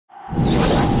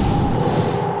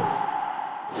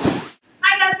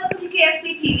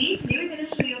TV. Today we're going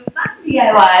to show you a fun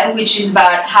DIY which is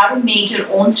about how to make your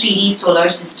own 3D solar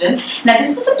system. Now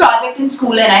this was a project in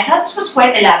school and I thought this was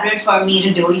quite elaborate for me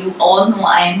to do. You all know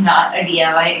I am not a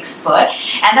DIY expert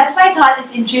and that's why I thought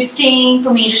it's interesting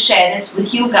for me to share this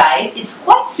with you guys. It's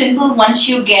quite simple once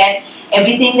you get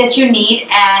everything that you need,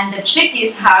 and the trick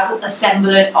is how to assemble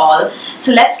it all.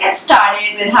 So let's get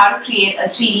started with how to create a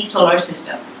 3D solar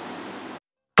system.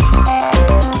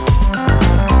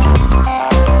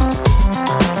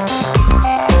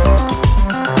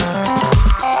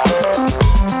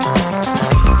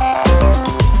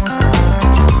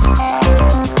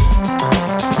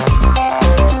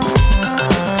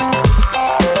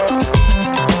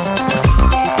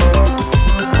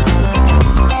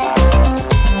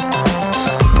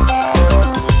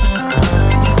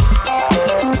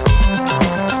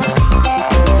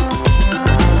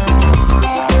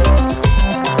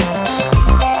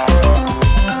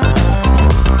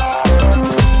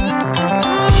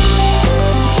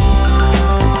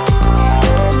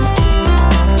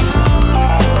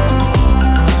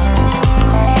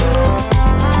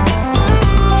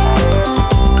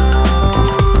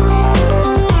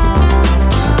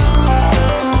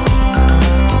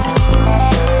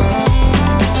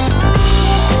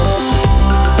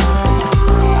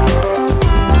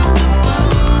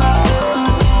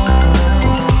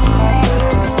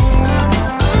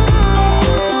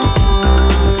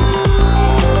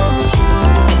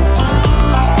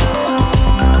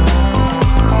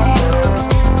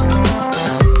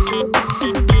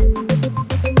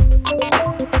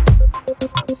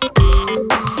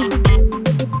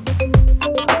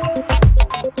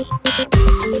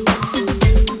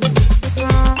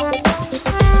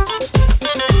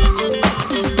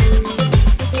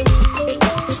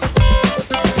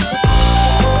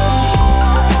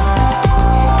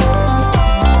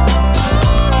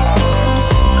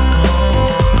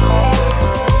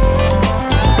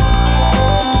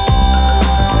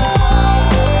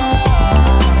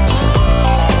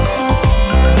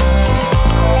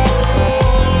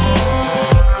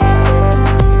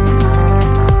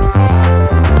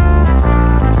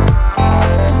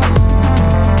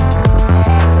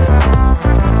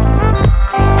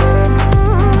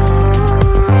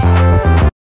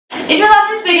 If you love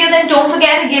this video, then don't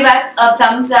forget to give us a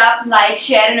thumbs up, like,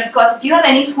 share, and of course if you have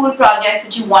any school projects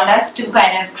that you want us to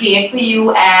kind of create for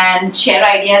you and share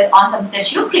ideas on something that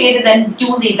you've created, then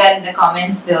do leave that in the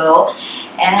comments below.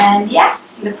 And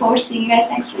yes, look forward to seeing you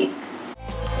guys next week.